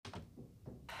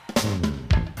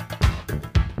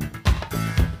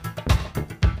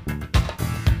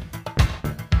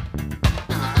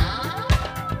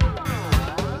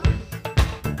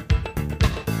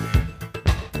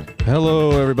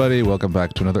Hello, everybody. Welcome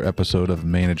back to another episode of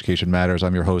Maine Education Matters.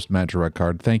 I'm your host, Matt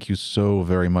Gerard. Thank you so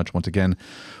very much once again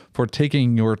for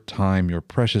taking your time, your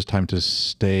precious time, to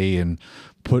stay and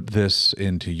put this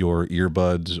into your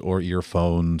earbuds or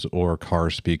earphones or car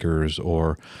speakers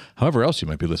or however else you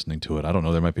might be listening to it. I don't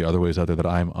know. There might be other ways out there that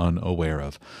I'm unaware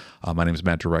of. My name is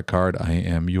Matt Gerard. I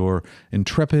am your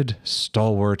intrepid,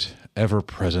 stalwart,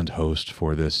 ever-present host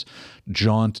for this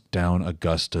jaunt down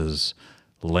Augusta's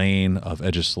lane of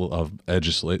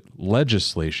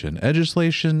legislation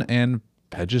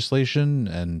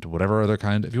and whatever other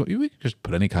kind. If you could just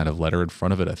put any kind of letter in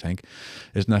front of it, I think.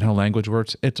 Isn't that how language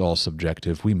works? It's all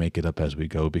subjective. We make it up as we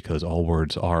go because all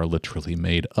words are literally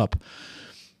made up.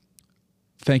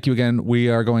 Thank you again. We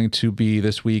are going to be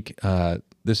this week,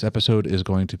 this episode is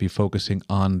going to be focusing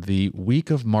on the week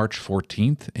of March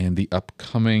 14th and the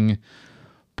upcoming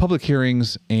public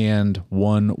hearings and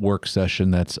one work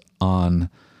session that's on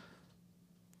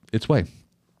its way.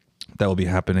 That will be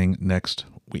happening next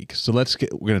week. So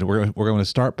we're going to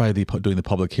start by doing the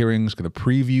public hearings. Going to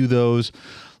preview those,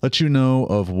 let you know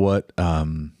of what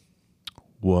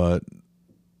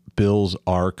bills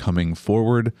are coming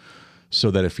forward, so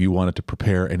that if you wanted to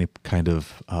prepare any kind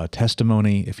of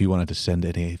testimony, if you wanted to send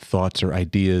any thoughts or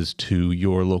ideas to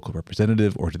your local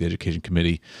representative or to the education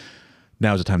committee,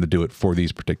 now's the time to do it for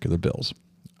these particular bills.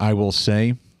 I will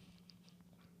say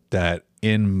that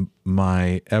in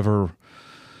my ever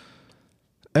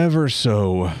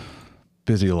so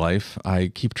busy life,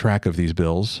 I keep track of these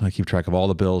bills. I keep track of all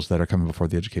the bills that are coming before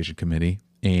the education committee.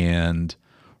 And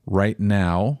right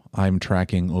now, I'm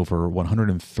tracking over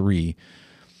 103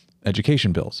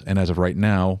 education bills. And as of right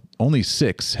now, only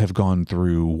 6 have gone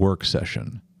through work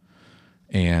session.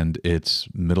 And it's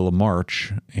middle of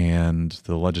March, and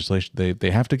the legislation,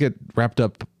 they have to get wrapped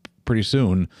up pretty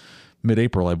soon.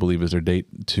 Mid-April, I believe, is their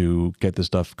date to get this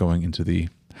stuff going into the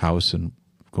House and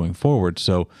going forward.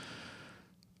 So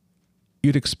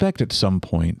you'd expect at some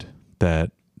point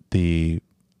that the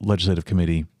legislative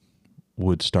committee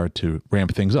would start to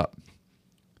ramp things up.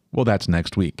 Well, that's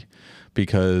next week,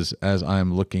 because as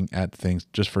I'm looking at things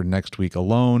just for next week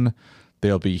alone,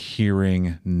 they'll be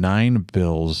hearing 9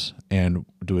 bills and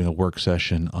doing a work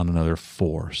session on another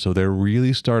 4. So they're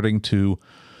really starting to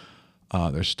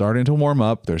warm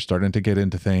up. They're starting to get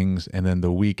into things. And then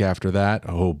the week after that,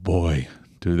 oh boy,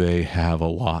 do they have a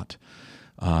lot.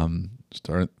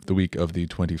 Start the week of the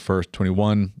 21st,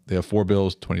 21, they have 4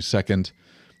 bills. 22nd,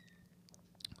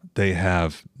 they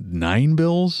have 9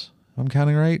 bills. I'm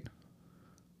counting right.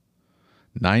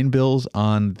 9 bills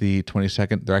on the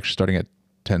 22nd. They're actually starting at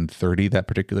 10:30 that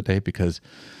particular day because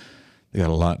they got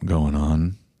a lot going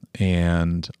on.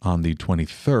 And on the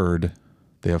 23rd,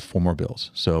 they have 4 more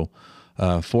bills. So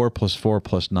 4 plus 4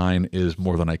 plus 9 is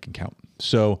more than I can count.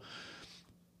 So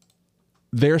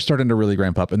they're starting to really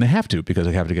ramp up, and they have to, because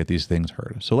they have to get these things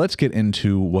heard. So let's get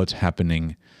into what's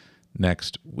happening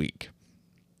next week.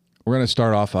 We're going to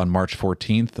start off on March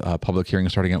 14th, public hearing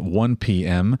starting at 1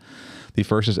 p.m. The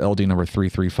first is LD number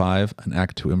 335, an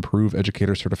act to improve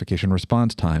educator certification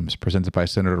response times, presented by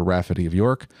Senator Rafferty of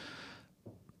York.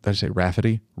 Did I say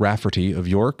Rafferty? Rafferty of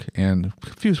York, and a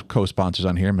few co-sponsors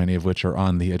on here, many of which are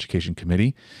on the education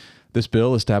committee. This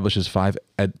bill establishes 5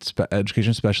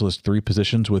 education specialist 3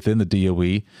 positions within the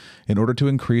DOE in order to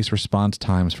increase response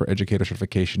times for educator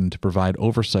certification to provide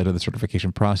oversight of the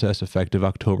certification process effective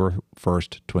October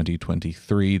 1st,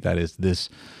 2023. That is this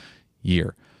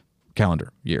year,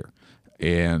 calendar year.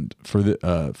 And for the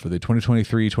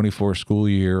 2023-24 school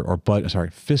year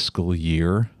fiscal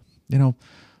year,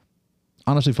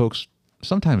 honestly, folks,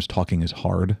 sometimes talking is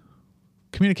hard.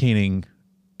 Communicating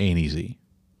ain't easy.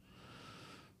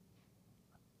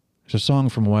 There's a song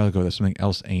from a while ago that something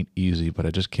else ain't easy, but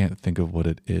I just can't think of what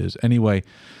it is. Anyway,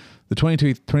 the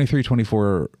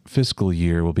 23-24 fiscal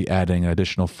year will be adding an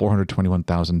additional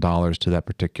 $421,000 to that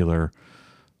particular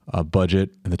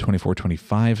budget, and the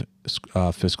 24-25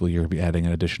 fiscal year will be adding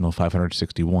an additional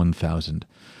 $561,000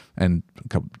 and a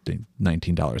couple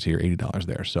 $19 here, $80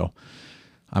 there. So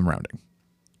I'm rounding.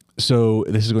 So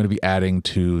this is going to be adding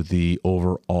to the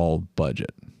overall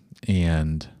budget,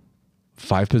 and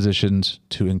 5 positions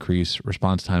to increase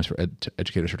response times for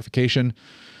educator certification.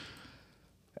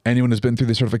 Anyone who's been through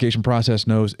the certification process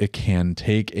knows it can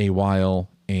take a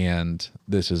while, and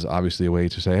this is obviously a way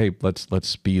to say, hey, let's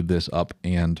speed this up.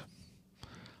 And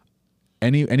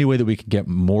any way that we can get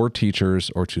more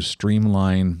teachers or to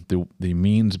streamline the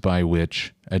means by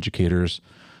which educators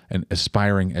and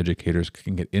aspiring educators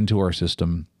can get into our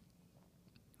system,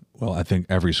 well, I think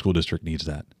every school district needs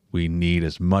that. We need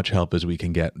as much help as we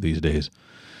can get these days.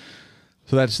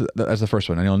 So that's the first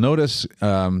one. And you'll notice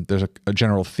there's a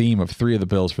general theme of 3 of the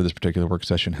bills for this particular work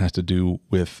session has to do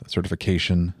with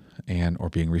certification and or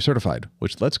being recertified,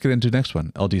 which let's get into next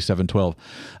one. LD 712,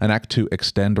 an act to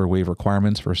extend or waive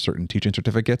requirements for certain teaching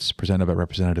certificates, presented by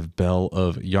Representative Bell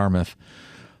of Yarmouth.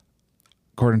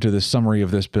 According to the summary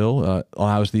of this bill,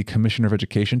 allows the Commissioner of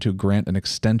Education to grant an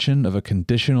extension of a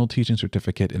conditional teaching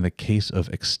certificate in the case of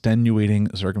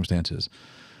extenuating circumstances.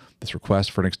 This request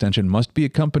for an extension must be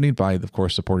accompanied by, of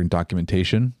course, supporting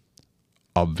documentation,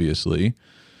 obviously.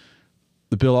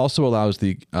 The bill also allows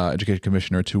the Education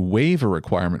Commissioner to waive a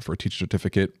requirement for a teacher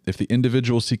certificate if the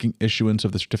individual seeking issuance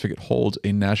of the certificate holds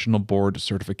a national board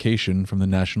certification from the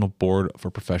National Board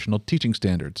for Professional Teaching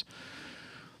Standards.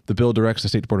 The bill directs the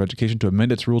State Board of Education to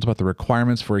amend its rules about the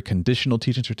requirements for a conditional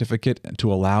teaching certificate and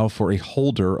to allow for a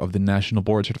holder of the National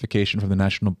Board certification from the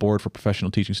National Board for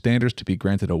Professional Teaching Standards to be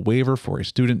granted a waiver for a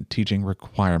student teaching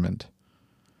requirement.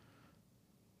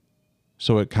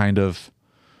 So it kind of,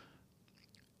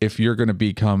 if you're going to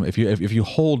become, if you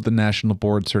hold the National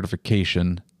Board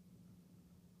certification,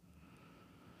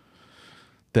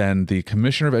 then the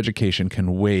Commissioner of Education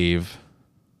can waive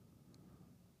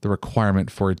the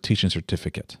requirement for a teaching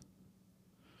certificate.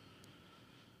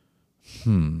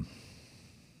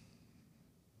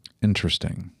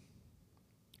 Interesting.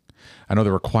 I know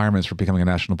the requirements for becoming a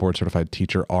National Board certified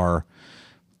teacher are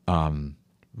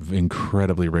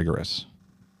incredibly rigorous.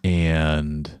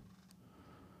 And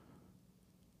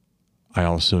I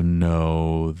also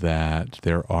know that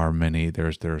there's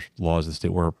laws in the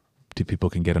state where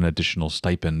people can get an additional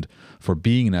stipend for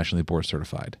being nationally board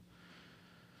certified.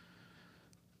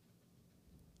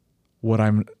 What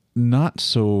I'm not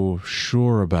so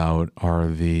sure about are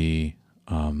the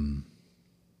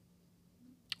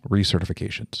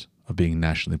recertifications of being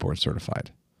nationally board certified.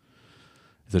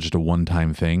 Is it just a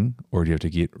one-time thing, or do you have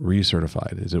to get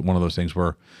recertified? Is it one of those things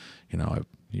where,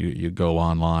 you go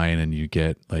online and you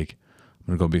get like, I'm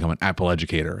going to go become an Apple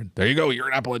educator, and there you go, you're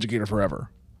an Apple educator forever,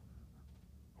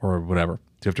 or whatever.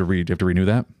 Do you have to renew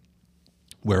that?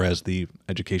 Whereas the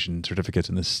education certificates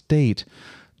in the state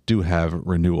do have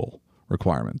renewal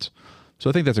requirements. So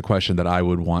I think that's a question that I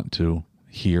would want to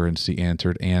hear and see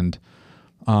answered. And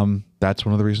that's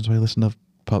one of the reasons why I listen to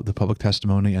the public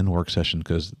testimony and work session,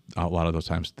 because a lot of those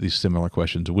times these similar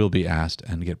questions will be asked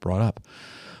and get brought up.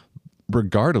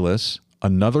 Regardless,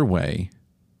 another way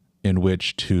in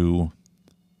which to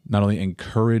not only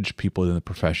encourage people in the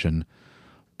profession,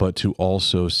 but to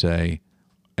also say,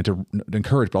 and to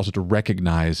encourage, but also to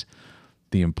recognize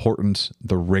the importance,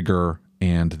 the rigor,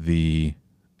 and the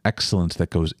excellence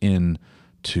that goes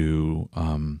into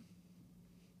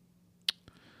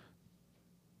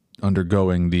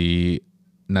undergoing the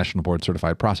National Board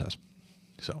Certified process.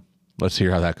 So let's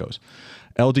hear how that goes.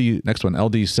 Next one,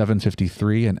 LD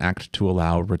 753, an act to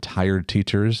allow retired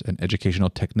teachers and educational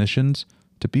technicians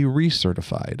to be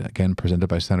recertified. Again, presented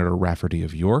by Senator Rafferty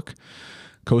of York,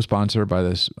 co-sponsored by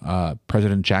this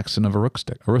President Jackson of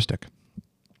Aroostook.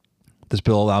 This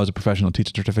bill allows a professional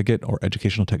teaching certificate or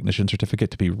educational technician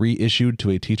certificate to be reissued to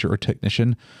a teacher or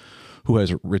technician who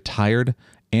has retired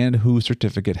and whose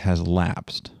certificate has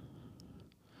lapsed.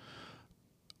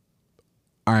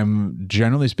 I'm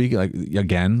generally speaking, like,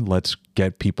 again, let's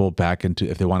get people back into,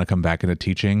 if they want to come back into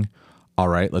teaching, all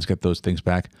right, let's get those things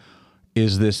back.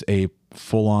 Is this a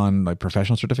full-on like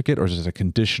professional certificate, or is this a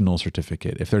conditional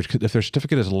certificate? If their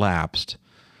certificate is lapsed,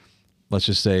 let's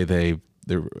just say they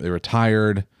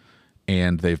retired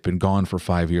and they've been gone for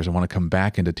 5 years and want to come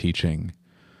back into teaching.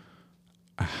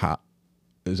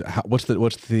 What's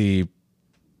the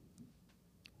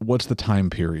time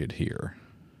period here?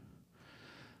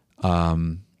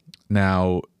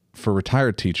 Now, for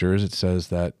retired teachers, it says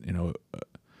that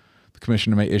the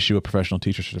commissioner may issue a professional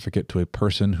teacher certificate to a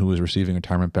person who is receiving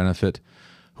retirement benefit,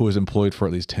 who is employed for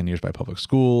at least 10 years by public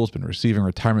schools, been receiving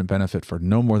retirement benefit for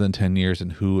no more than 10 years,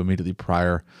 and who immediately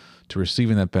prior to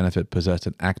receiving that benefit possessed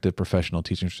an active professional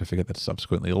teaching certificate that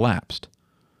subsequently lapsed.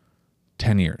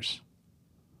 10 years.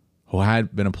 Who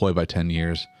had been employed by 10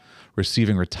 years,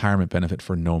 receiving retirement benefit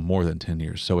for no more than 10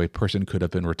 years. So a person could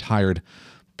have been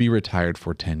be retired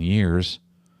for 10 years,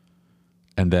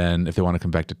 and then if they want to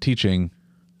come back to teaching,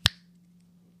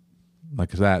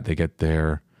 like that, they get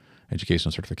their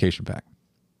educational certification back.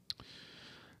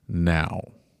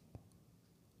 Now,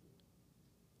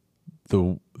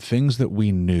 the things that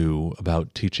we knew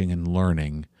about teaching and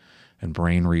learning and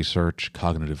brain research,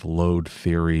 cognitive load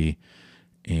theory,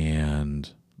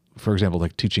 and, for example,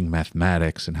 like teaching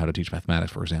mathematics and how to teach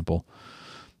mathematics, for example,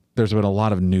 there's been a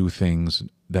lot of new things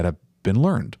that have been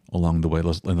learned along the way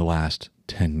in the last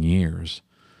 10 years.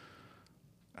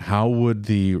 How would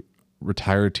the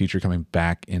retired teacher coming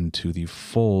back into the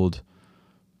fold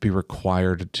be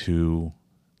required to,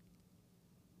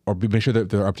 or make sure that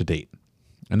they're up to date?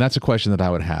 And that's a question that I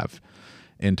would have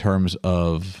in terms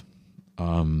of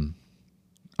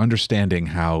understanding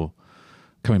how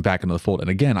coming back into the fold. And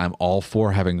again, I'm all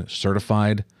for having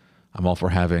certified, I'm all for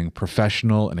having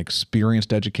professional and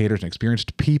experienced educators and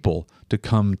experienced people to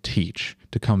come teach,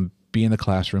 to come be in the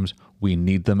classrooms. We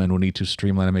need them, and we need to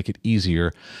streamline and make it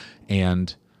easier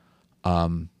and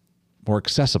more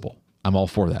accessible. I'm all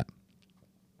for that.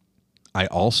 I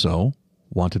also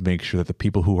want to make sure that the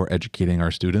people who are educating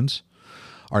our students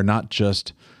are not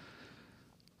just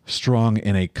strong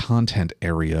in a content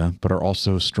area, but are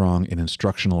also strong in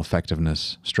instructional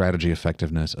effectiveness, strategy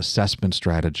effectiveness, assessment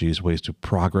strategies, ways to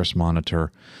progress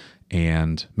monitor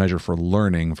and measure for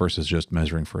learning versus just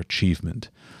measuring for achievement.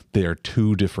 They are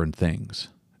two different things.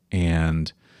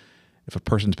 And if a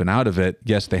person's been out of it,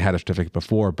 yes, they had a certificate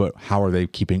before, but how are they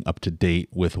keeping up to date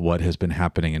with what has been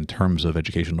happening in terms of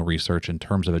educational research, in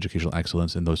terms of educational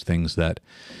excellence, and those things that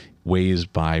ways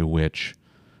by which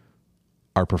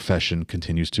our profession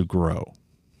continues to grow?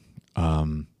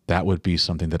 That would be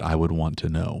something that I would want to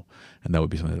know. And that would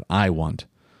be something that I want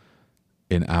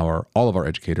in all of our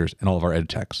educators and all of our ed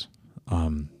techs.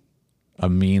 A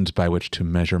means by which to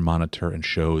measure, monitor, and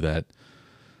show that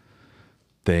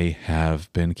they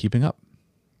have been keeping up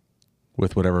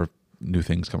with whatever new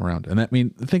things come around. And that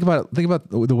think about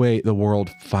the way the world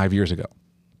 5 years ago.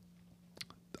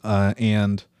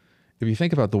 And if you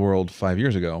think about the world 5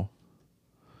 years ago,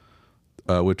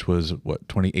 which was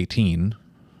 2018,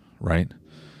 right?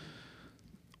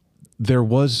 There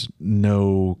was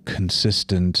no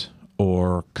consistent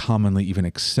or commonly even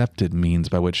accepted means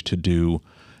by which to do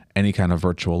any kind of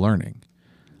virtual learning.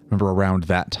 Remember around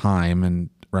that time,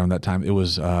 it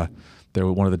was one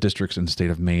of the districts in the state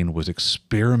of Maine was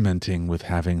experimenting with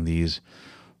having these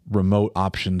remote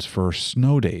options for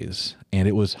snow days, and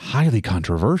it was highly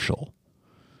controversial.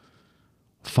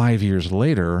 5 years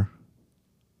later,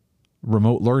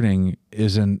 remote learning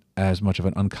isn't as much of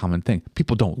an uncommon thing.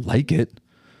 People don't like it.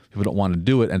 People don't want to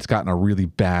do it, and it's gotten a really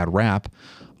bad rap.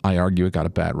 I argue it got a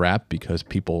bad rap because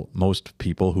most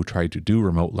people who tried to do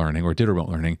remote learning or did remote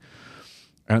learning,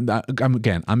 and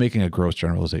I'm making a gross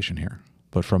generalization here,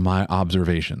 but from my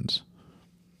observations,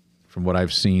 from what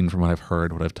I've seen, from what I've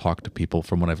heard, what I've talked to people,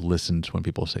 from what I've listened to when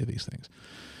people say these things,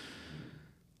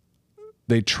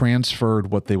 they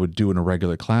transferred what they would do in a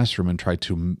regular classroom and tried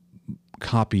to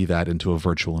copy that into a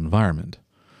virtual environment.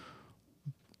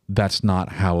 That's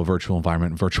not how a virtual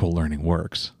environment, virtual learning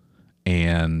works.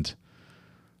 And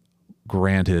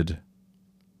granted,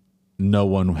 no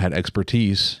one had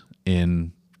expertise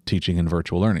in teaching in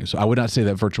virtual learning. So I would not say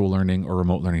that virtual learning or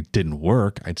remote learning didn't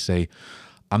work. I'd say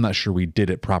I'm not sure we did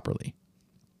it properly,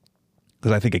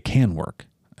 because I think it can work.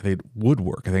 I think it would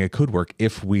work. I think it could work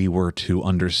if we were to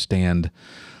understand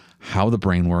how the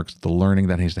brain works, the learning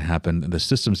that needs to happen, the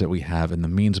systems that we have, and the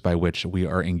means by which we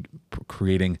are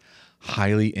creating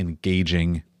highly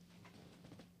engaging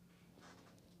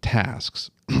tasks.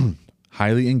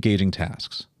 Highly engaging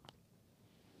tasks.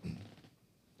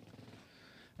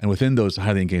 And within those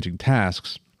highly engaging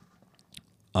tasks,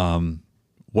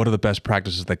 what are the best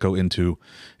practices that go into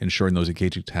ensuring those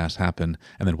engaging tasks happen?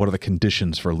 And then what are the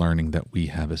conditions for learning that we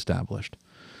have established?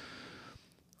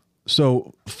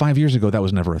 So 5 years ago, that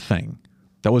was never a thing.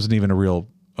 That wasn't even a real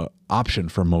option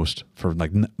for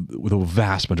the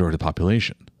vast majority of the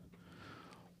population.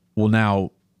 Well,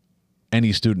 now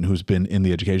any student who's been in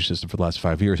the education system for the last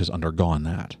 5 years has undergone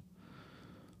that.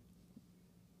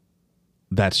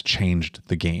 That's changed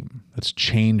the game. That's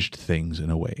changed things in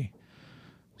a way.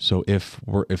 So if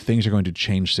things are going to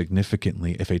change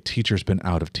significantly, if a teacher's been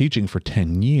out of teaching for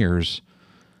 10 years,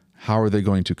 how are they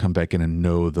going to come back in and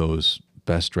know those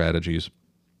best strategies,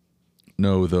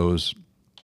 know those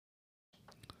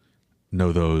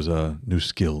new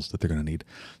skills that they're going to need?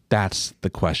 That's the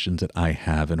questions that I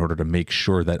have in order to make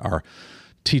sure that our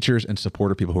teachers and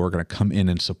supporter people who are going to come in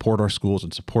and support our schools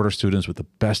and support our students with the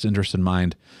best interest in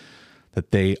mind,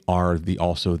 that they are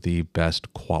also the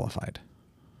best qualified.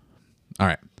 All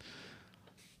right.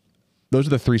 Those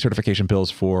are the 3 certification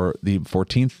bills for the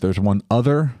 14th. There's one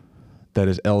other that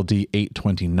is LD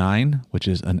 829, which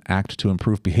is an act to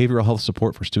improve behavioral health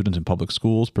support for students in public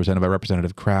schools, presented by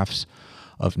Representative Crafts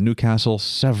of Newcastle,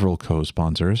 several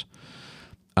co-sponsors.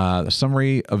 The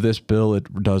summary of this bill,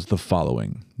 it does the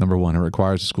following. Number 1, it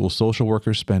requires school social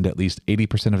workers spend at least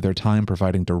 80% of their time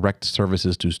providing direct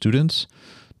services to students.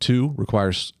 2,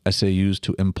 requires SAUs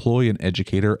to employ an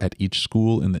educator at each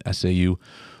school in the SAU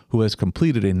who has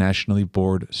completed a nationally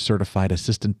board certified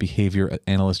assistant behavior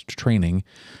analyst training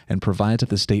and provides that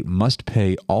the state must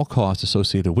pay all costs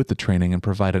associated with the training and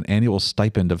provide an annual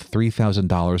stipend of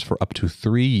 $3,000 for up to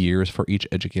 3 years for each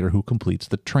educator who completes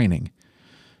the training.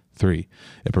 3.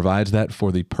 It provides that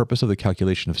for the purpose of the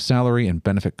calculation of salary and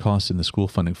benefit costs in the school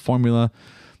funding formula,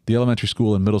 the elementary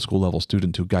school and middle school level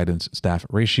student to guidance staff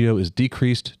ratio is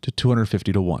decreased to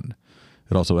 250 to 1.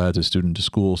 It also adds a student to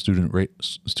school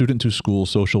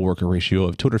social worker ratio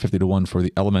of 250 to 1 for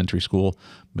the elementary school,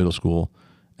 middle school,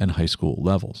 and high school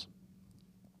levels.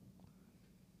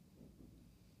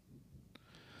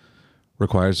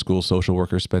 Requires school social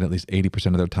workers spend at least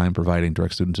 80% of their time providing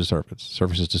direct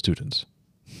services to students.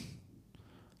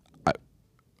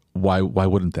 Why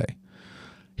wouldn't they?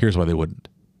 Here's why they wouldn't.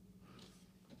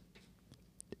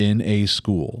 In a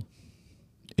school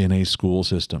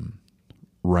system,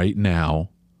 right now,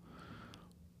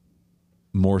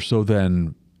 more so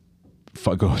than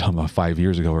 5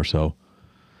 years ago or so,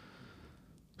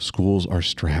 schools are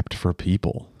strapped for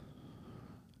people.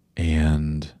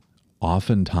 And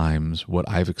oftentimes what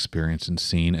I've experienced and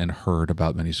seen and heard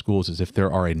about many schools is if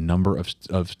there are a number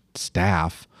of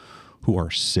staff who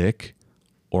are sick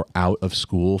or out of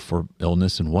school for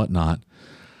illness and whatnot,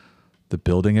 the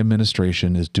building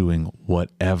administration is doing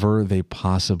whatever they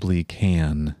possibly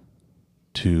can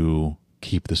to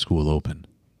keep the school open.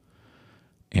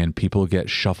 And people get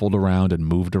shuffled around and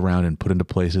moved around and put into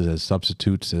places as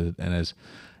substitutes and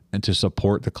to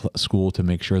support the school to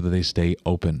make sure that they stay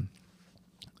open.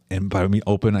 And by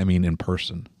open, I mean in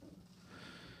person.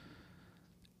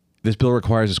 This bill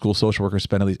requires the school social workers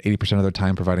spend at least 80% of their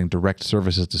time providing direct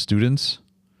services to students.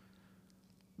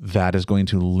 That is going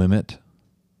to limit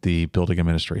the building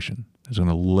administration. It's going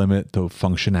to limit the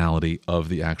functionality of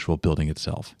the actual building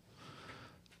itself,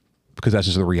 because that's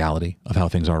just the reality of how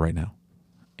things are right now.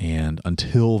 And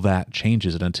until that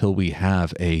changes, and until we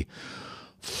have a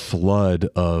flood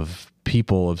of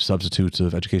people, of substitutes,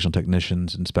 of educational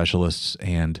technicians and specialists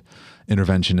and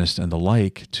interventionists and the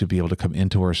like to be able to come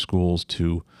into our schools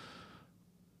to,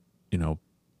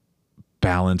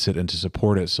 balance it and to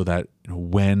support it so that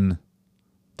when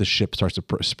the ship starts to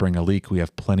spring a leak, we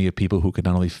have plenty of people who can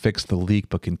not only fix the leak,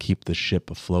 but can keep the ship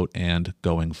afloat and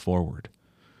going forward.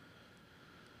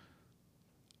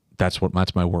 That's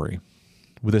my worry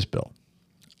with this bill.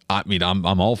 I mean, I'm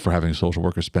all for having social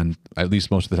workers spend at least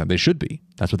most of the time. They should be.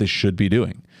 That's what they should be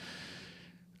doing.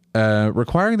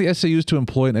 Requiring the SAUs to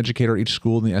employ an educator at each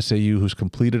school in the SAU who's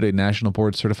completed a national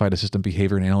board certified assistant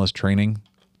behavior and analyst training.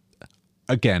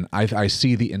 Again, I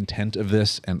see the intent of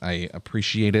this and I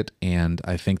appreciate it, and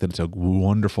I think that it's a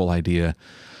wonderful idea.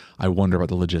 I wonder about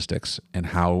the logistics and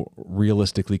how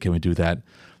realistically can we do that.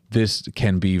 This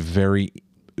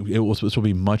will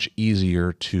be much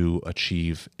easier to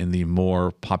achieve in the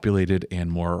more populated and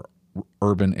more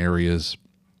urban areas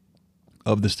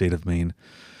of the state of Maine.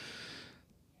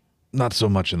 Not so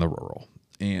much in the rural,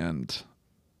 and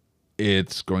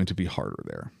it's going to be harder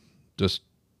there. It's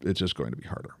just going to be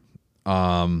harder.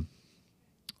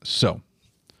 So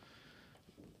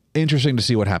interesting to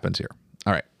see what happens here.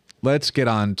 All right, let's get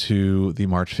on to the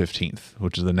March 15th,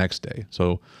 which is the next day.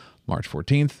 So March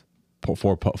 14th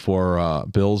for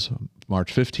bills.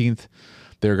 March 15th,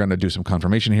 they're going to do some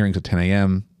confirmation hearings at 10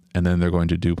 a.m. and then they're going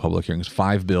to do public hearings,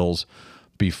 5 bills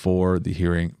before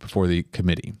the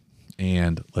committee.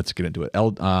 And let's get into it.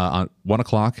 On 1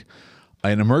 o'clock,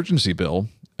 an emergency bill.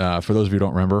 For those of you who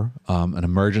don't remember, an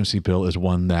emergency bill is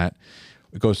one that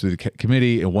goes through the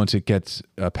committee, and once it gets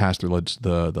passed through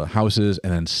the houses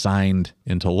and then signed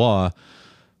into law,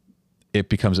 it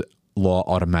becomes law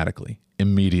automatically,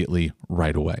 immediately,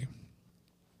 right away.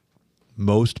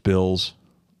 Most bills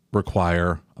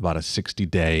require about a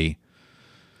 60-day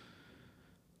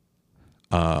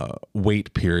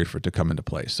wait period for it to come into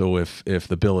play. So if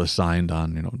the bill is signed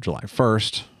on July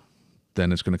 1st,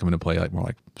 then it's going to come into play more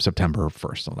like September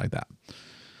 1st, something like that.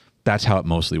 That's how it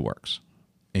mostly works.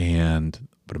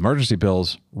 But emergency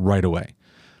bills right away.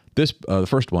 This the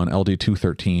first one, LD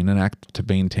 213, an act to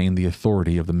maintain the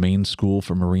authority of the Maine School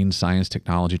for Marine Science,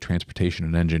 Technology, Transportation,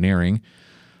 and Engineering,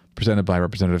 presented by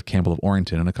Representative Campbell of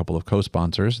Orrington and a couple of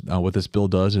co-sponsors. What this bill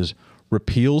does is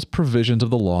repeals provisions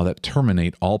of the law that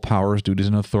terminate all powers, duties,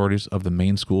 and authorities of the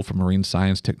Maine School for Marine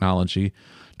Science, Technology,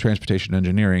 Transportation, and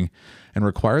Engineering, and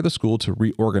require the school to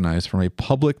reorganize from a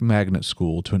public magnet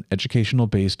school to an educational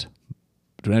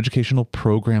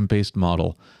program-based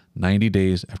model 90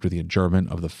 days after the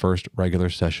adjournment of the first regular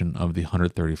session of the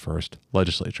 131st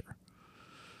legislature.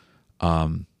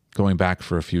 Going back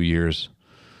for a few years,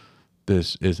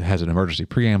 has an emergency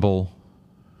preamble,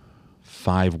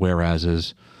 5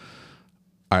 whereases,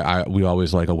 we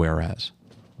always like a whereas.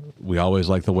 We always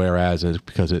like the whereas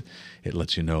because it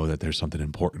lets you know that there's something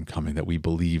important coming, that we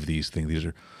believe these things. These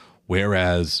are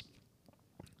whereas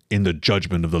in the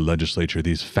judgment of the legislature,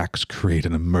 these facts create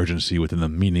an emergency within the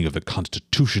meaning of the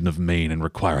Constitution of Maine and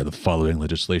require the following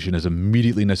legislation is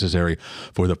immediately necessary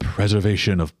for the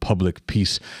preservation of public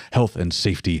peace, health, and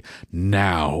safety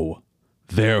now.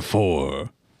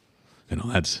 Therefore,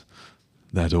 that's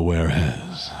a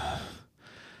whereas.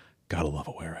 Gotta love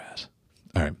a whereas.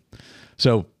 All right.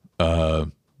 So,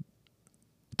 repeals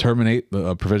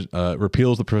the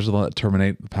provision that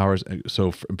terminate the powers.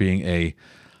 So, being a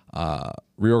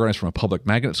reorganized from a public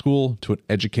magnet school to an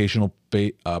educational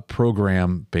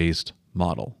program-based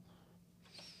model.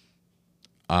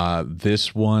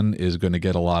 This one is going to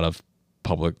get a lot of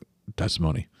public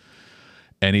testimony.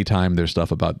 Anytime there's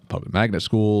stuff about public magnet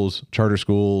schools, charter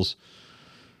schools,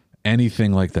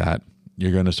 anything like that,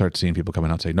 you're going to start seeing people coming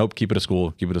out and say, nope, keep it a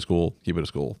school, keep it a school, keep it a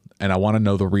school. And I want to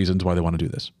know the reasons why they want to do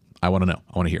this. I want to know.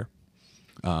 I want to hear.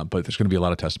 But there's going to be a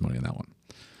lot of testimony in that one.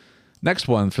 Next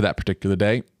one for that particular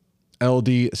day,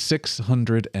 LD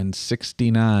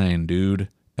 669, dude.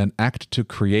 An act to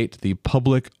create the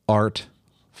Public Art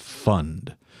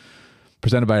Fund.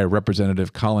 Presented by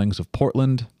Representative Collings of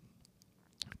Portland.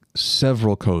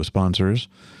 Several co-sponsors.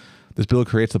 This bill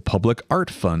creates the Public Art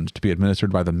Fund to be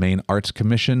administered by the Maine Arts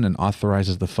Commission and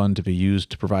authorizes the fund to be used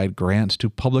to provide grants to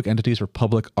public entities for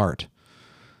public art.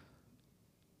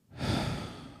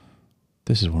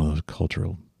 This is one of those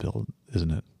cultural bills,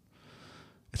 isn't it?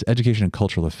 It's Education and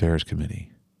Cultural Affairs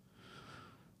Committee.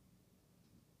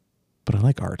 But I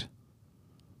like art.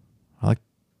 I like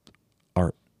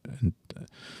art. And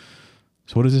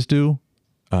so what does this do?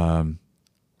 A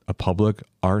public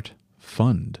art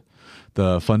fund.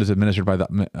 The fund is administered by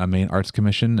the Maine Arts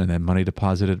Commission and then money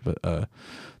deposited. But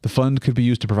the fund could be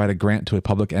used to provide a grant to a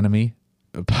public enemy.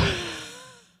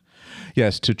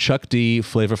 Yes, to Chuck D,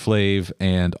 Flavor Flav,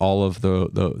 and all of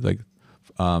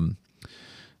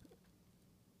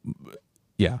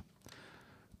yeah.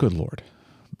 Good Lord.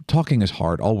 Talking is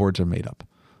hard. All words are made up.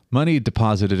 Money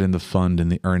deposited in the fund and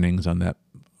the earnings on that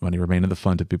money remain in the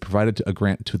fund to be provided to a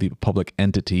grant to the public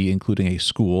entity, including a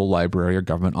school, library, or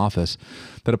government office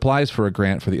that applies for a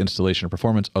grant for the installation or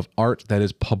performance of art that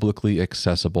is publicly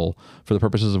accessible. For the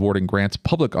purposes of awarding grants,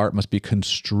 public art must be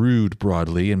construed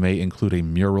broadly and may include a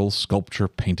mural, sculpture,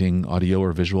 painting, audio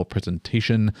or visual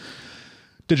presentation,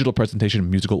 digital presentation,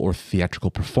 musical or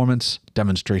theatrical performance,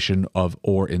 demonstration of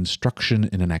or instruction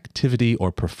in an activity,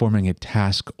 or performing a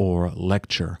task or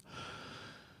lecture.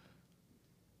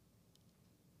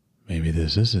 Maybe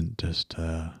this isn't just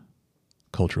a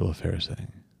cultural affairs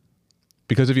thing,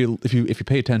 because if you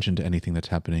pay attention to anything that's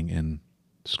happening in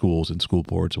schools and school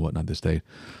boards and whatnot this day,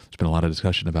 there's been a lot of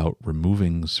discussion about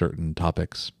removing certain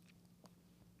topics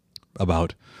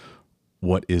about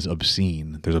what is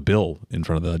obscene. There's a bill in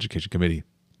front of the Education Committee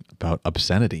about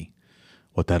obscenity,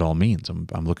 what that all means.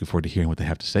 I'm looking forward to hearing what they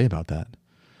have to say about that.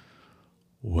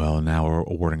 Well, now we're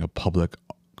awarding a public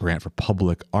grant for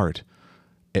public art.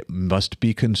 It must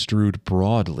be construed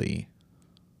broadly.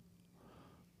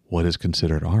 What is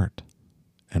considered art?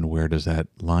 And where does that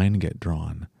line get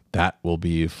drawn? That will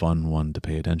be a fun one to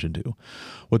pay attention to.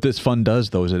 What this fund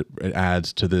does, though, is it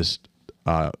adds to this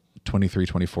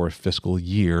 23-24 fiscal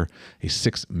year a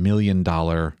 $6 million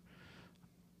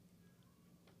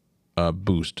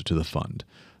boost to the fund.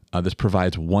 This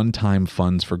provides one-time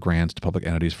funds for grants to public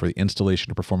entities for the installation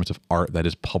or performance of art that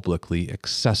is publicly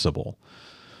accessible.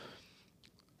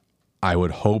 I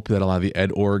would hope that a lot of the ed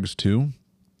orgs, too,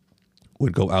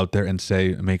 would go out there and say,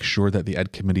 make sure that the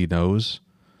ed committee knows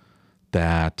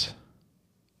that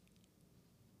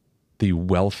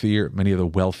many of the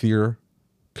wealthier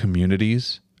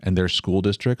communities and their school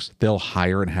districts, they'll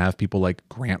hire and have people like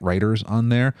grant writers on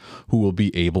there who will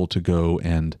be able to go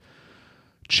and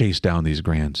chase down these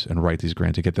grants and write these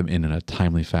grants and get them in a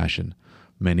timely fashion.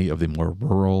 Many of the more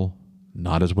rural,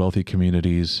 not as wealthy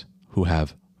communities who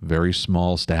have very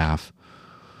small staff,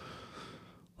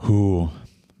 who,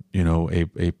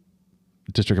 a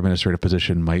district administrative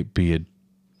position might be a,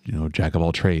 jack of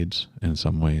all trades in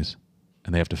some ways.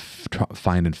 And they have to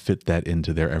find and fit that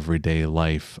into their everyday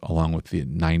life along with the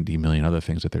 90 million other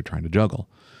things that they're trying to juggle.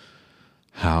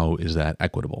 How is that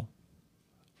equitable?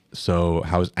 So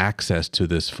how is access to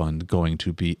this fund going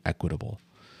to be equitable?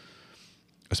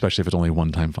 Especially if it's only a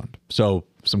one-time fund. So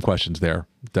some questions there,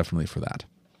 definitely for that.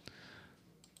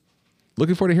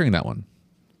 Looking forward to hearing that one,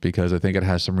 because I think it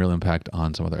has some real impact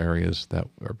on some other areas that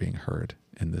are being heard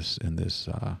in this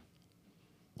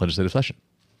legislative session.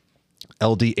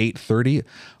 LD 830,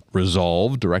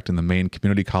 resolved, directing the Maine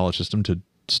Community College System to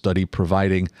study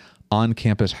providing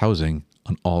on-campus housing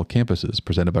on all campuses,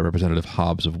 presented by Representative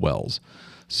Hobbs of Wells.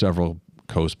 Several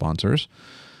co-sponsors.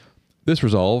 This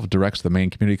resolve directs the Maine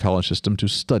Community College System to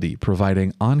study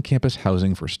providing on-campus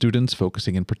housing for students,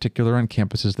 focusing in particular on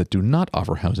campuses that do not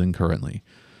offer housing currently.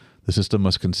 The system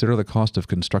must consider the cost of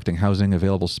constructing housing,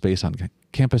 available space on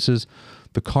campuses,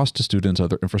 the cost to students,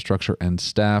 other infrastructure, and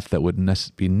staff that would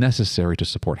be necessary to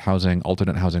support housing,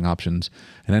 alternate housing options,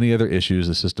 and any other issues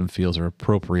the system feels are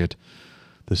appropriate.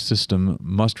 The system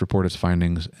must report its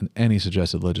findings and any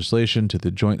suggested legislation to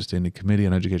the Joint Standing Committee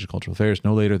on Education and Cultural Affairs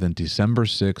no later than December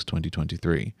 6,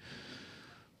 2023.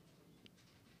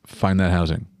 Find that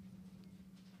housing.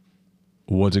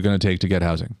 What's it going to take to get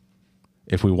housing?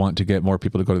 If we want to get more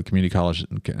people to go to the community college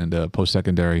and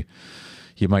post-secondary,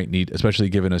 you might need, especially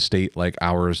given a state like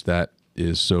ours that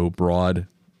is so broad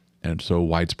and so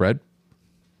widespread,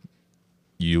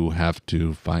 you have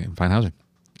to find housing.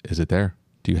 Is it there?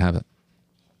 Do you have it?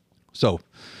 So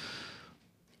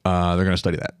they're going to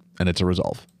study that, and it's a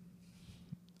resolve.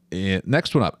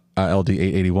 Next one up, LD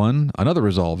 881, another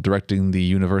resolve directing the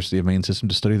University of Maine system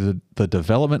to study the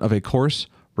development of a course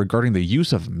regarding the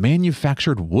use of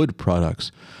manufactured wood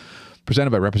products,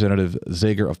 presented by Representative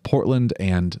Zager of Portland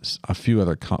and a few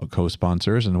other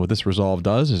co-sponsors. And what this resolve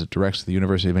does is it directs the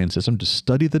University of Maine system to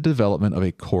study the development of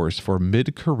a course for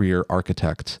mid-career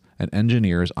architects and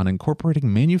engineers on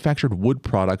incorporating manufactured wood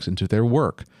products into their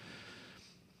work.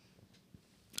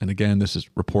 And again, this is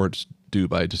reports due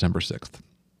by December 6th.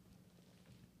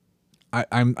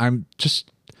 I'm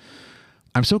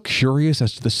so curious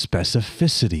as to the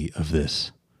specificity of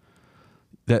this.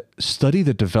 That study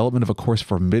the development of a course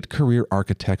for mid-career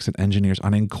architects and engineers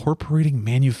on incorporating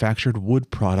manufactured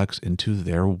wood products into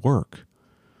their work.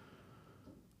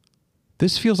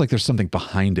 This feels like there's something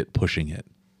behind it pushing it.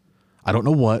 I don't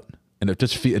know what, and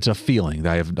it's a feeling.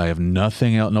 I have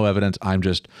nothing else, no evidence. I'm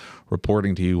just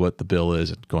reporting to you what the bill is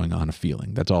and going on a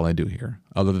feeling. That's all I do here.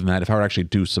 Other than that, if I were to actually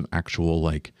do some actual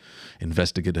like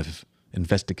investigative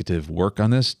work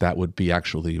on this, that would be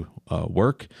actually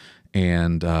work,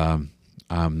 and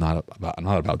I'm not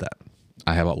about that.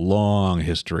 I have a long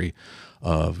history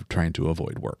of trying to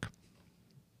avoid work.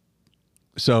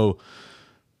 So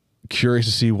curious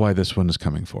to see why this one is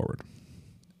coming forward.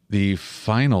 The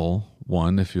final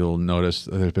one, if you'll notice,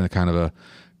 there's been a kind of a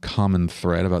common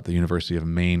thread about the University of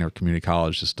Maine or community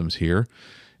college systems here,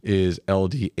 is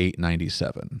LD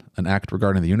 897, an act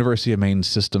regarding the University of Maine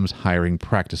system's hiring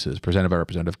practices, presented by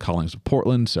Representative Collings of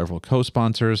Portland, several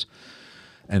co-sponsors.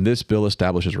 And this bill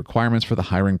establishes requirements for the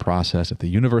hiring process at the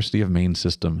University of Maine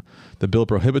system. The bill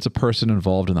prohibits a person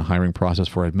involved in the hiring process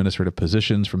for administrative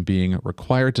positions from being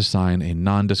required to sign a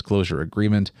non-disclosure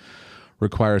agreement,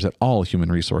 requires that all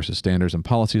human resources standards and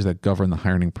policies that govern the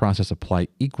hiring process apply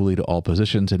equally to all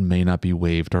positions and may not be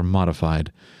waived or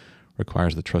modified,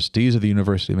 requires the trustees of the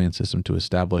University of Maine system to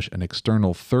establish an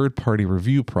external third-party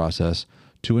review process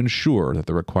to ensure that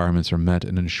the requirements are met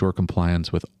and ensure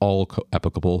compliance with all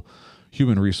applicable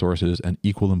human resources and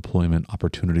equal employment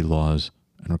opportunity laws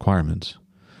and requirements.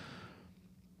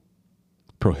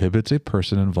 Prohibits a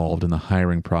person involved in the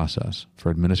hiring process for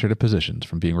administrative positions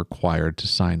from being required to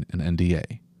sign an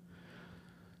NDA,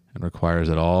 and requires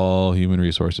that all human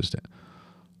resources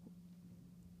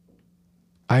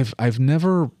I've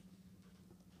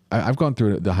gone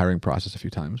through the hiring process a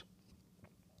few times.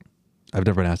 I've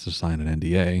never been asked to sign an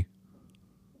NDA.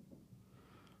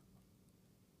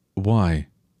 Why?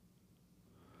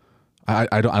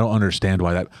 I don't understand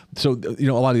why that. So,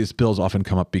 a lot of these bills often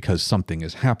come up because something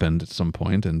has happened at some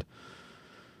point, and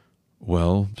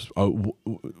well,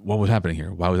 what was happening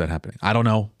here? Why was that happening? I don't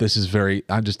know. This is very.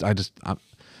 I don't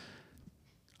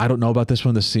know about this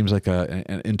one. This seems like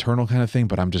an internal kind of thing,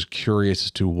 but I'm just curious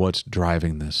as to what's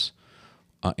driving this,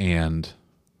 and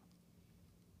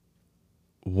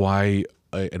why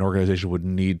an organization would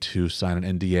need to sign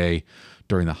an NDA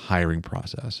during the hiring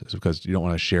process. Is it because you don't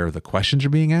want to share the questions you're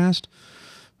being asked?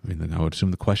 I mean, I would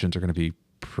assume the questions are going to be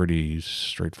pretty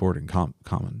straightforward and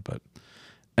common. But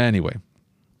anyway,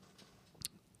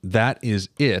 that is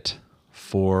it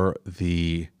for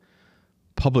the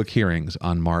public hearings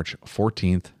on March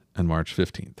 14th and March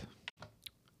 15th.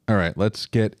 All right, let's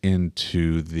get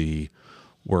into the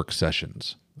work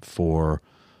sessions for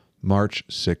March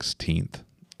 16th,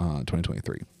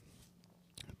 2023.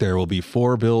 There will be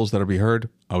 4 bills that will be heard.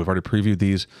 We've already previewed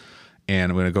these,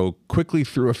 and I'm going to go quickly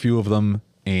through a few of them,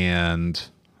 and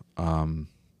then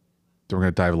we're going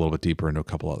to dive a little bit deeper into a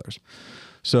couple others.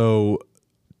 So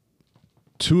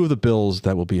 2 of the bills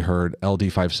that will be heard,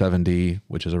 LD 570,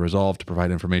 which is a resolve to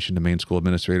provide information to Maine school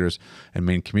administrators and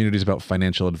Maine communities about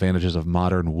financial advantages of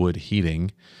modern wood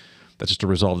heating. That's just a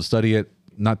resolve to study it.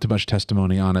 not too much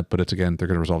testimony on it, but it's, again, they're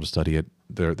going to resolve to study it.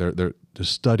 They're to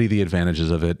study the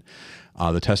advantages of it.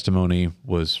 The testimony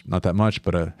was not that much,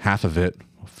 but half of it,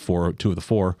 two of the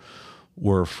four,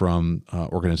 were from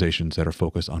organizations that are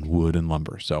focused on wood and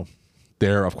lumber. So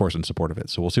they're, of course, in support of it.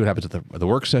 So we'll see what happens at the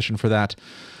work session for that.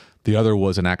 The other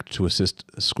was an act to assist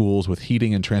schools with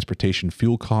heating and transportation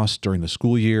fuel costs during the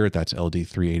school year. That's LD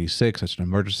 386. That's an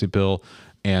emergency bill.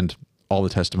 And all the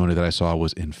testimony that I saw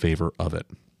was in favor of it.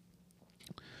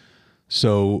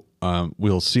 So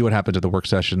we'll see what happens at the work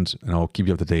sessions, and I'll keep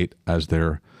you up to date as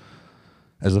the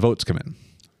votes come in.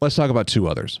 Let's talk about two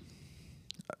others.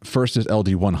 First is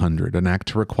LD 100, an act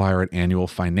to require an annual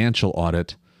financial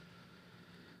audit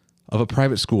of a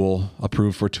private school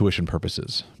approved for tuition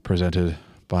purposes, presented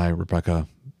by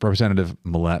Representative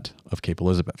Millett of Cape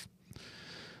Elizabeth.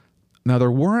 Now,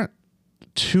 there weren't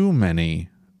too many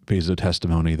pieces of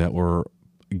testimony that were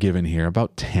given here,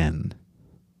 about 10.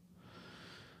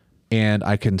 And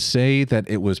I can say that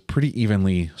it was pretty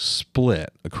evenly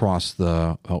split across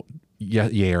the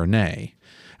yay or nay.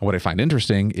 And what I find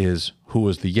interesting is who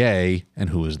was the yay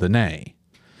and who was the nay.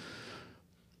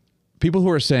 People who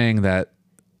are saying that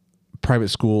private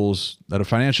schools, that a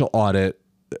financial audit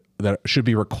that should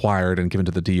be required and given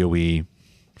to the DOE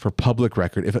for public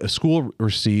record. If a school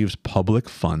receives public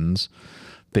funds,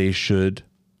 they should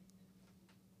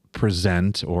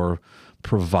present or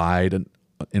provide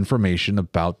information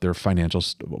about their financial,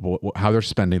 how they're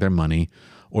spending their money,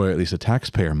 or at least the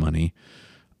taxpayer money,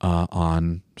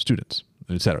 on students,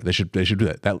 et cetera. They should do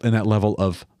that in that level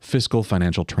of fiscal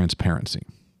financial transparency.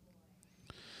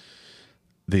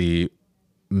 The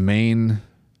main,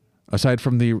 aside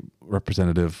from the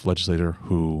representative legislator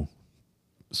who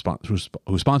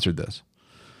sponsored this,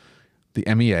 the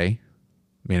MEA,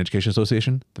 Maine Education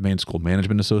Association, the Maine School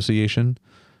Management Association,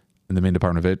 and the Maine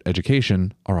Department of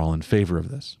Education are all in favor of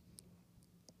this.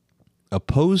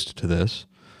 Opposed to this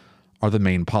are the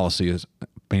Maine Policy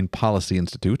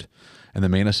Institute and the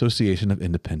Maine Association of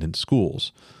Independent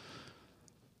Schools.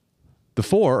 The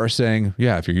four are saying,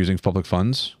 yeah, if you're using public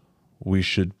funds, they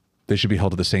should be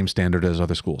held to the same standard as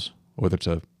other schools, whether it's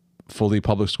a fully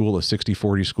public school, a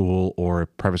 60-40 school, or a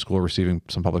private school receiving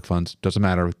some public funds. Doesn't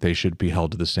matter. They should be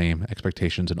held to the same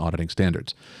expectations and auditing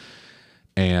standards.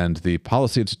 And the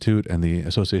Policy Institute and the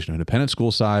Association of Independent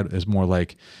School side is more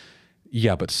like,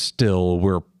 yeah, but still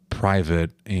we're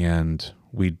private and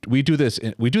we do this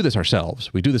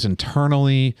ourselves. We do this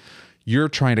internally. You're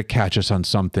trying to catch us on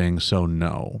something, so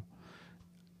no.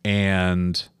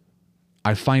 And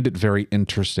I find it very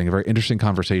interesting, a very interesting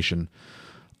conversation,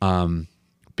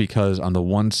 because on the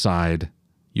one side,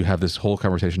 you have this whole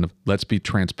conversation of let's be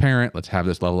transparent, let's have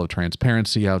this level of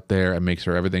transparency out there and make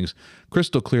sure everything's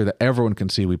crystal clear that everyone can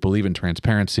see we believe in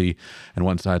transparency. And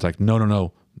one side's like,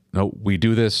 no, we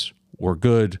do this, we're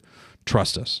good,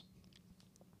 trust us.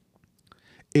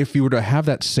 If you were to have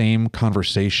that same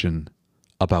conversation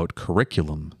about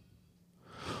curriculum,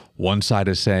 one side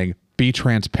is saying, be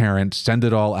transparent, send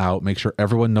it all out, make sure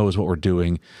everyone knows what we're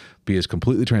doing, be as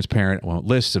completely transparent, won't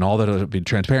list and all that, be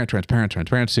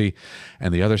transparency.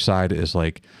 And the other side is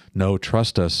like, no,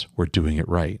 trust us, we're doing it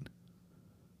right.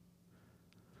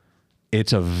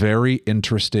 It's a very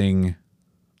interesting,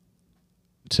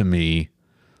 to me,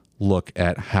 look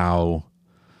at how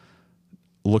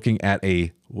looking at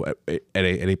a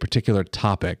particular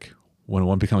topic, when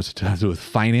one becomes to have to do with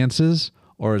finances,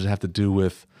 or does it have to do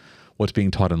with what's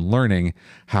being taught in learning,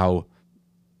 how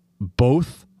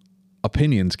both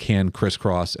opinions can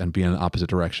crisscross and be in the opposite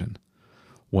direction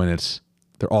when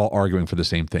they're all arguing for the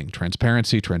same thing.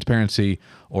 Transparency,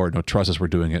 or no, trust us, we're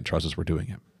doing it.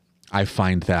 I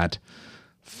find that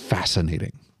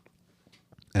fascinating.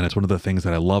 And it's one of the things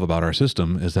that I love about our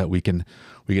system is that we can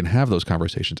have those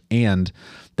conversations, and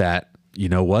that, you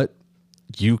know what,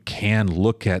 you can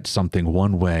look at something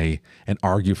one way and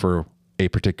argue for a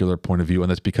particular point of view,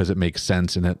 and that's because it makes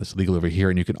sense and it's legal over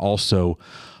here. And you can also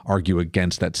argue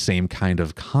against that same kind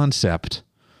of concept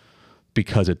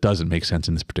because it doesn't make sense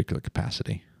in this particular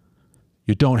capacity.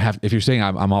 You don't have, if you're saying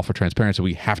I'm all for transparency,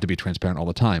 we have to be transparent all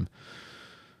the time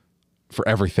for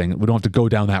everything. We don't have to go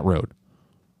down that road.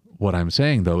 What I'm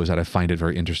saying, though, is that I find it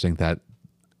very interesting that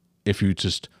if you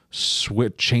just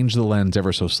change the lens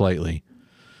ever so slightly,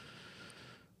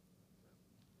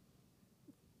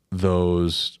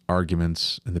 those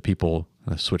arguments and the people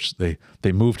switch, they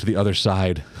move to the other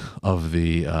side of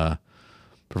the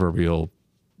proverbial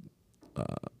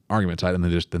argument side, and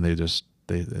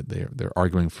they're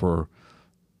arguing for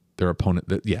their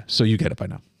opponent. Yeah, so you get it by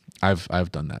now.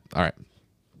 I've done that. All right.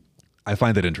 I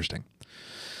find that interesting.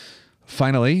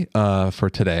 Finally, for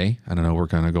today, I don't know, we're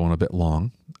going to go on a bit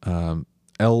long.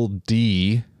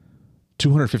 LD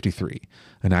 253,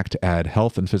 an act to add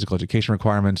health and physical education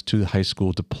requirements to the high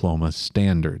school diploma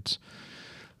standards.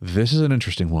 This is an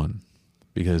interesting one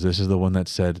because this is the one that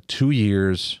said 2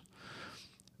 years.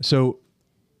 So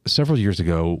several years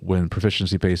ago, when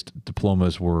proficiency-based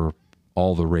diplomas were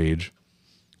all the rage,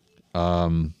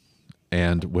 and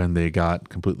when they got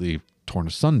completely torn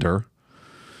asunder,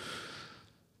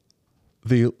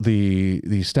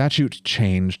 the statute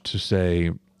changed to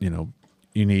say,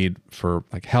 you need for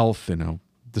like health,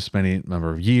 this many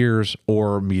number of years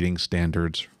or meeting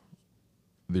standards,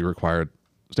 the required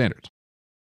standards.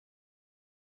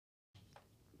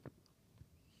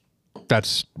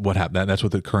 That's what happened. That's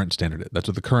what the current standard is. That's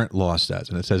what the current law says.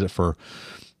 And it says it for,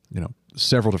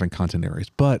 several different content areas,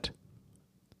 but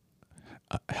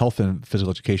health and physical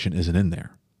education isn't in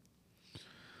there.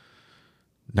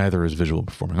 Neither is visual and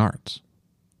performing arts.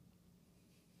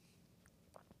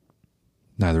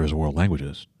 Neither is world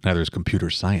languages. Neither is computer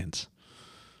science.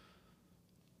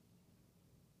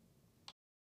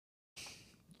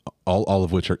 All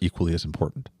of which are equally as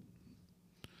important.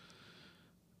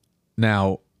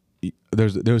 Now, there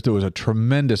was a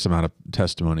tremendous amount of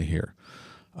testimony here.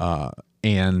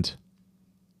 And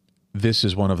this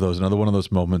is another one of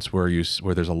those moments where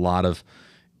there's a lot of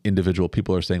individual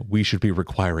people are saying, we should be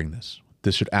requiring this.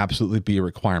 This should absolutely be a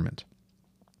requirement.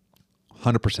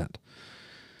 100%.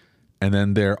 And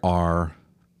then there are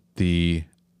the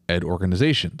ed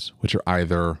organizations, which are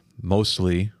either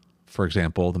mostly, for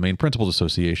example, the Maine Principals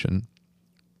Association,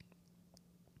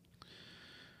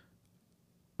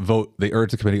 they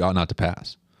urge the committee ought not to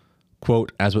pass.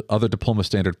 Quote, as with other diploma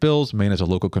standard bills, Maine is a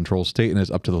local control state and it is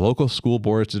up to the local school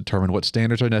boards to determine what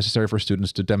standards are necessary for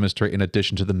students to demonstrate in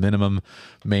addition to the minimum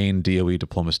Maine DOE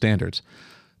diploma standards.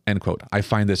 End quote. I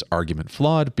find this argument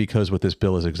flawed because what this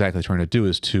bill is exactly trying to do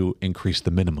is to increase the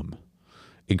minimum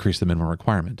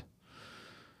requirement.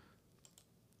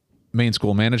 Maine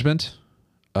School Management,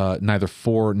 neither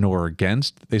for nor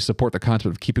against. They support the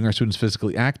concept of keeping our students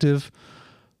physically active,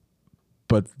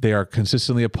 but they are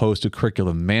consistently opposed to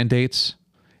curriculum mandates.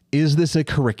 Is this a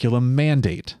curriculum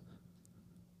mandate?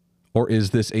 Or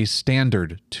is this a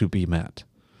standard to be met?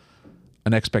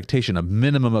 An expectation, a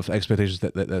minimum of expectations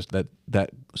that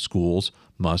schools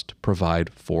must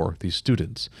provide for these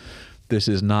students. This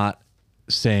is not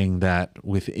saying that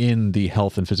within the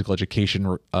health and physical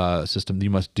education system, you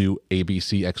must do A, B,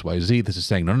 C, X, Y, Z. This is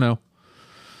saying, no.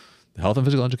 The health and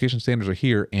physical education standards are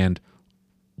here, and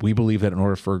we believe that in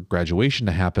order for graduation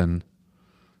to happen,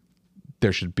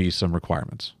 there should be some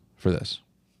requirements for this.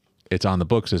 It's on the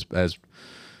books as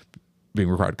being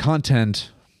required content,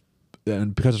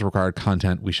 and because it's required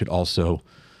content, we should also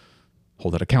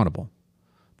hold it accountable.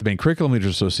 The Maine Curriculum Leaders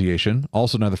Association,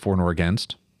 also neither for nor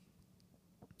against.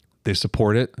 They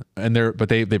support it, but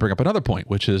they bring up another point,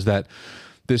 which is that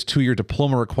this 2-year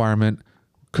diploma requirement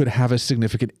could have a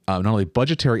significant not only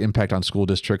budgetary impact on school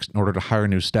districts in order to hire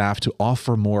new staff to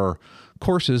offer more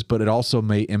courses, but it also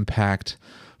may impact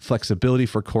flexibility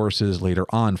for courses later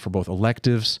on for both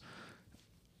electives,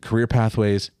 career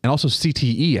pathways, and also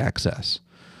CTE access.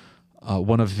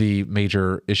 One of the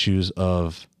major issues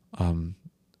of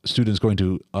students going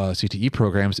to CTE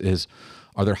programs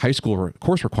are there high school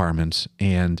course requirements?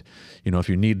 And, if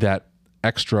you need that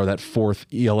fourth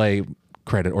ELA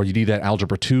credit, or you need that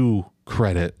Algebra 2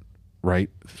 credit, right?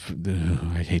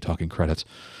 I hate talking credits.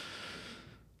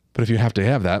 But if you have to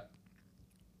have that,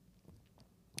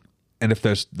 and if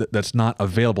that's not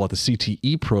available at the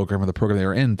CTE program or the program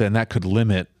they're in, then that could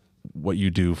limit what you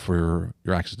do for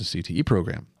your access to CTE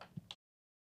program.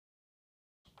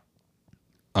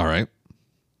 All right.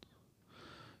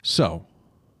 So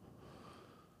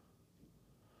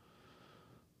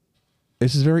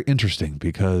this is very interesting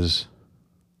because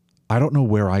I don't know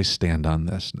where I stand on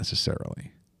this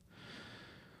necessarily.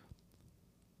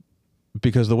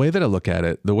 Because the way that I look at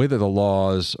it, the way that the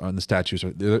laws and the statutes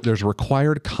are, there's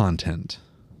required content,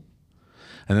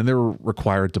 and then there are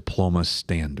required diploma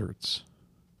standards.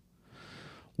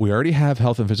 We already have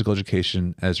health and physical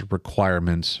education as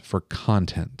requirements for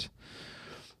content.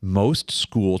 Most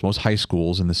high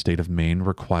schools in the state of Maine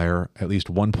require at least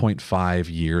 1.5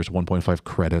 years, 1.5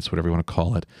 credits, whatever you want to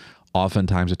call it.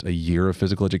 Oftentimes it's a year of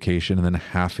physical education and then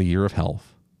half a year of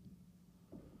health,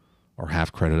 or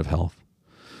half credit of health.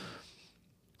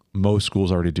 Most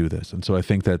schools already do this. And so I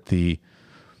think that it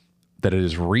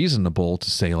is reasonable to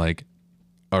say, like,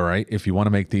 all right, if you want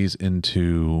to make these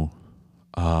into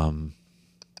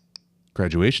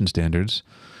graduation standards,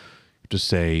 just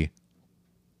say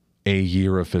a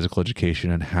year of physical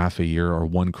education and half a year, or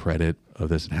 1 credit of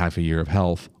this and half a year of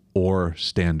health, or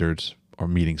standards, or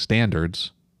meeting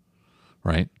standards,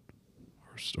 right?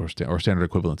 Or standard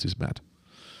equivalency is met.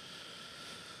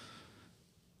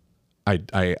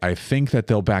 I think that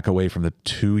they'll back away from the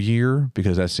 2-year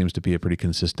because that seems to be a pretty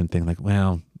consistent thing. Like,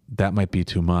 well, that might be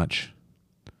too much.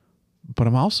 But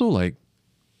I'm also like,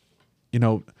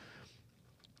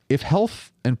 if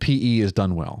health and PE is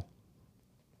done well,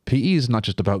 PE is not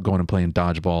just about going and playing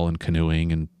dodgeball and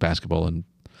canoeing and basketball and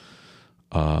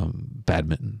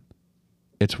badminton.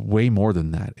 It's way more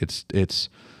than that. It's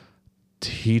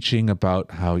teaching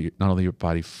about how not only your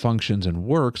body functions and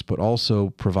works, but also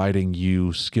providing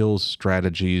you skills,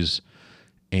 strategies,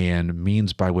 and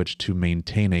means by which to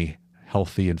maintain a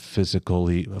healthy and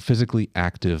physically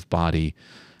active body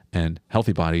and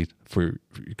healthy body for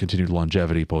continued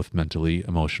longevity, both mentally,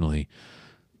 emotionally,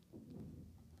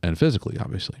 and physically,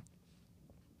 obviously.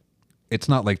 It's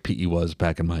not like PE was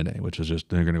back in my day, which was just,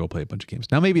 they're going to go play a bunch of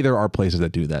games. Now, maybe there are places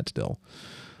that do that still,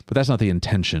 but that's not the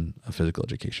intention of physical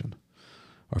education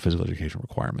or physical education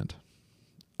requirement.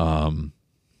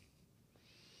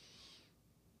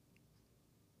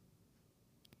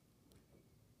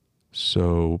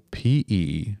 So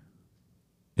PE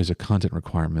is a content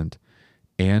requirement,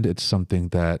 and it's something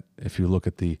that, if you look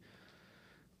at the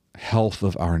health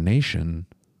of our nation,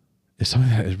 is something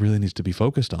that it really needs to be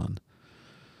focused on.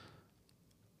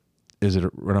 Is it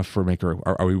enough for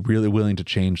are we really willing to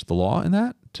change the law in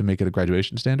that to make it a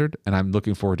graduation standard? And I'm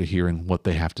looking forward to hearing what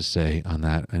they have to say on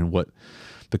that and what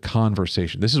the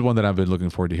conversation. This is one that I've been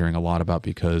looking forward to hearing a lot about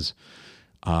because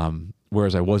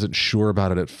whereas I wasn't sure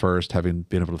about it at first, having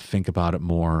been able to think about it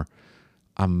more,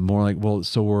 I'm more like, well,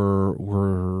 so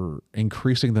we're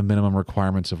increasing the minimum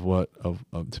requirements to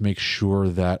make sure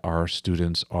that our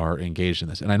students are engaged in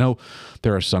this. And I know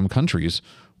there are some countries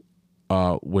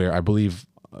where I believe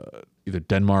either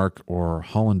Denmark or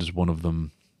Holland is one of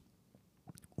them,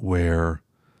 where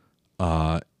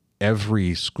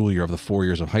every school year of the 4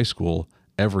 years of high school,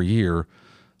 every year,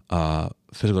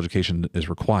 physical education is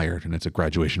required, and it's a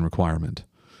graduation requirement.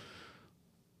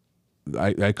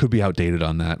 I could be outdated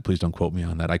on that. Please don't quote me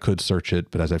on that. I could search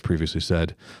it, but as I've previously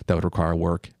said, that would require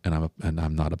work, and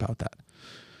I'm not about that.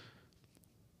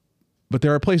 But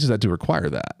there are places that do require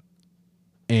that,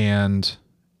 and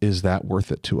is that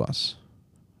worth it to us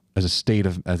as a state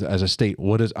as a state?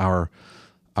 What is our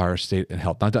state in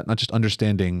health? Not just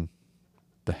understanding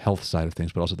the health side of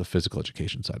things, but also the physical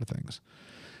education side of things,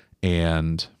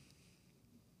 and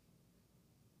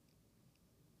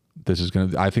I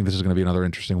think this is going to be another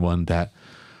interesting one that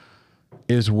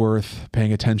is worth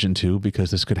paying attention to,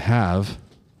 because this could have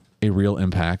a real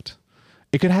impact.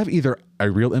 It could have either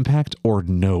a real impact or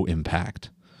no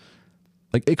impact.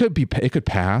 Like it could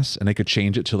pass and they could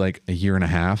change it to like a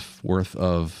 1.5 years worth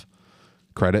of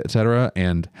credit, et cetera,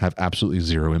 and have absolutely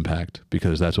zero impact,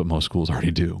 because that's what most schools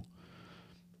already do.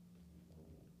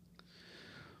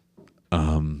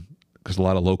 Because a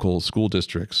lot of local school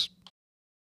districts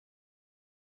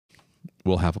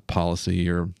will have a policy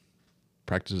or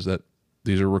practices that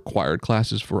these are required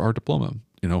classes for our diploma.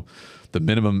 The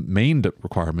minimum main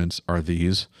requirements are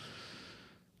these,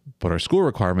 but our school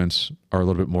requirements are a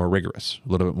little bit more rigorous, a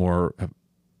little bit more,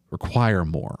 require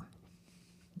more,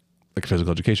 like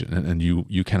physical education. And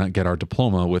you cannot get our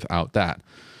diploma without that.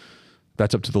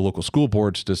 That's up to the local school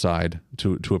boards to decide,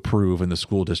 to approve, and the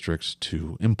school districts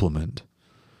to implement.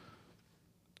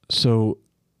 So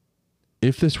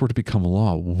if this were to become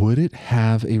law, would it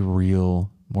have a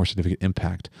real, more significant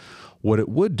impact? What it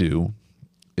would do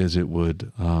is it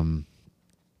would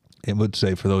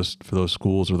say for those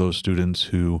schools or those students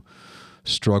who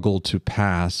struggle to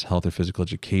pass health or physical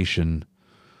education,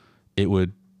 it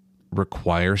would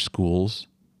require schools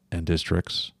and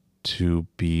districts to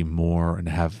be more and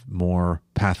have more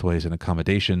pathways and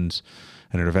accommodations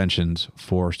and interventions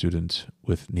for students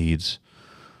with needs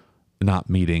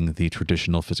not meeting the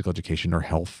traditional physical education or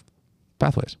health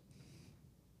pathways.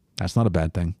 That's not a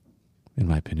bad thing, in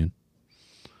my opinion.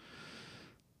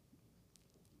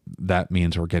 That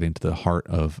means we're getting to the heart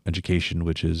of education,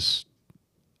 which is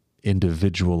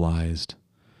individualized,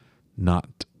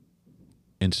 not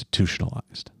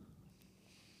institutionalized.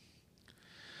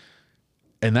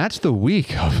 And that's the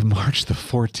week of March the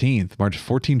 14th, March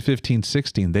 14, 15,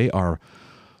 16. They are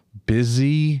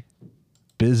busy,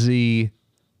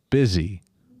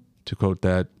 to quote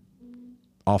that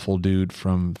awful dude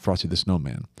from Frosty the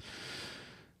Snowman.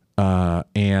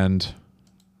 And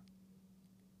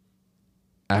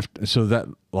so that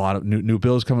a lot of new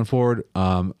bills coming forward.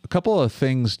 A couple of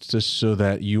things just so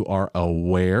that you are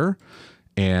aware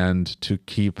and to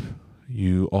keep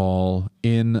you all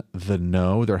in the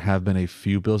know. There have been a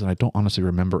few bills, and I don't honestly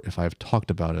remember if I've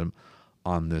talked about them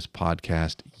on this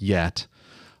podcast yet.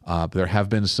 But there have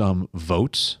been some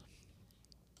votes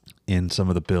in some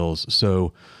of the bills.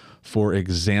 So, for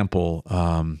example,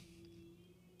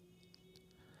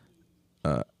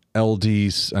 LD,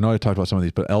 I know I talked about some of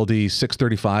these, but LD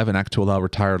 635, an act to allow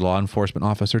retired law enforcement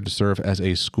officer to serve as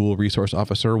a school resource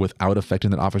officer without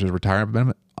affecting that officer's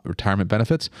retirement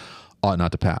benefits, ought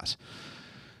not to pass.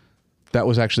 That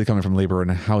was actually coming from Labor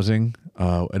and Housing.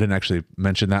 I didn't actually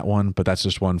mention that one, but that's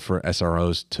just one for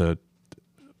SROs to,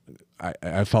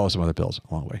 I follow some other bills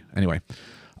along the way. Anyway,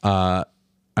 an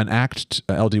act,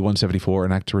 LD 174,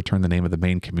 an act to return the name of the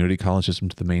main community college system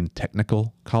to the main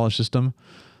technical college system.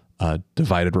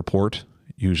 Divided report.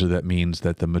 Usually that means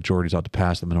that the majorities ought to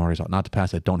pass, the minorities ought not to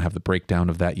pass. I don't have the breakdown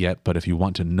of that yet, but if you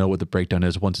want to know what the breakdown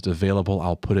is, once it's available,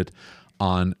 I'll put it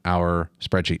on our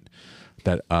spreadsheet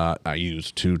that I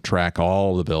use to track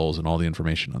all the bills and all the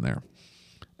information on there.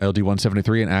 LD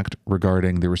 173, an act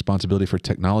regarding the responsibility for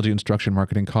technology instruction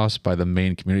marketing costs by the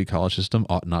main community college system,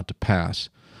 ought not to pass.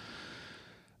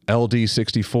 LD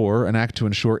 64, an act to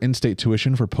ensure in-state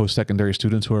tuition for post-secondary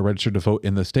students who are registered to vote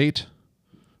in the state,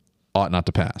 ought not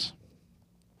to pass.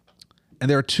 And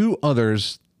there are two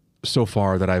others so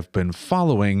far that I've been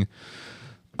following,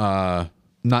 not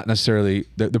necessarily,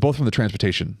 they're both from the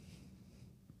Transportation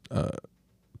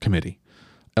Committee.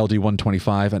 LD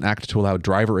 125, an act to allow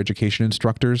driver education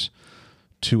instructors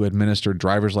to administer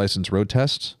driver's license road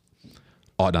tests,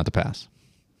 ought not to pass.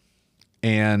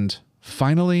 And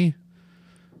finally,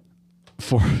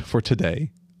 for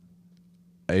today,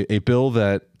 a bill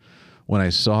that when I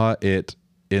saw it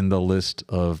in the list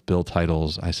of bill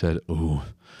titles, I said, ooh,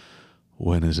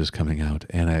 when is this coming out?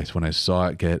 And when I saw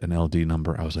it get an LD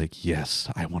number, I was like, yes,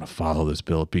 I want to follow this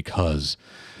bill because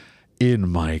in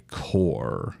my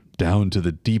core, down to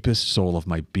the deepest soul of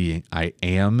my being, I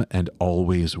am and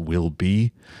always will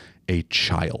be a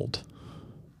child,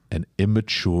 an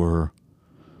immature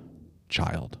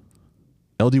child.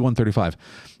 LD 135,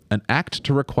 an act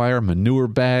to require manure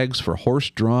bags for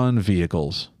horse-drawn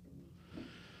vehicles.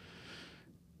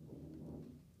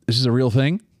 This is a real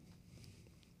thing.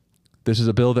 This is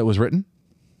a bill that was written.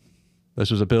 This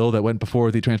was a bill that went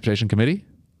before the Transportation Committee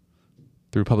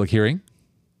through public hearing,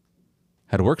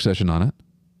 had a work session on it.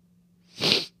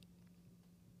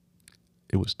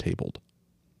 It was tabled.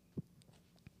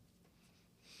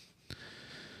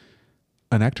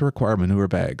 An act to require manure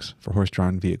bags for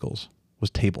horse-drawn vehicles was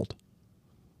tabled.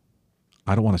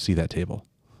 I don't want to see that table.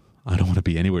 I don't want to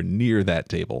be anywhere near that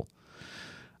table.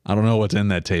 I don't know what's in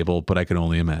that table, but I can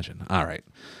only imagine. All right.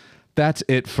 That's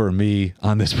it for me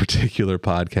on this particular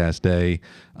podcast day.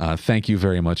 Thank you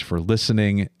very much for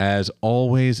listening. As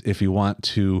always, if you don't want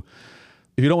to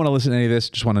listen to any of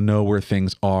this, just want to know where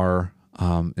things are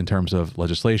in terms of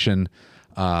legislation,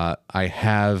 I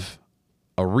have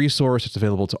a resource that's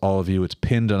available to all of you. It's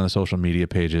pinned on the social media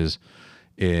pages,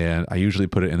 and I usually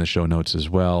put it in the show notes as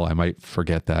well. I might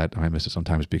forget that. I might miss it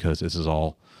sometimes because this is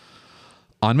all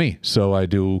on me. So I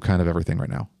do kind of everything right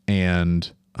now.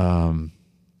 And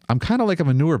I'm kind of like a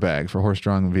manure bag for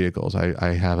horse-drawn vehicles.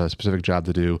 I have a specific job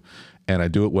to do, and I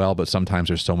do it well, but sometimes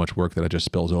there's so much work that it just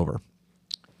spills over.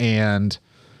 And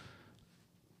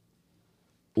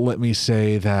let me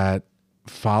say that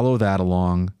follow that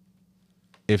along.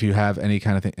 If you have any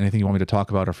kind of thing, anything you want me to talk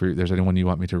about, or if there's anyone you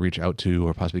want me to reach out to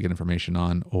or possibly get information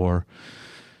on, or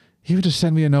even just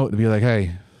send me a note to be like,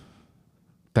 hey,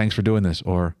 thanks for doing this,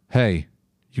 or hey,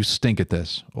 you stink at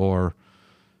this, or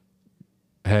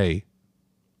hey,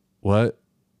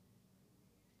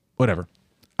 whatever.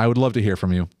 I would love to hear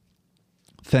from you.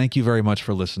 Thank you very much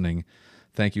for listening.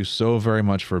 Thank you so very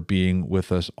much for being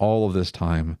with us all of this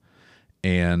time.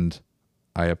 And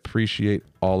I appreciate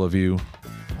all of you.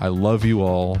 I love you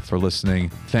all for listening.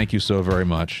 Thank you so very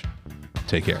much.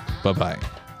 Take care.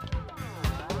 Bye-bye.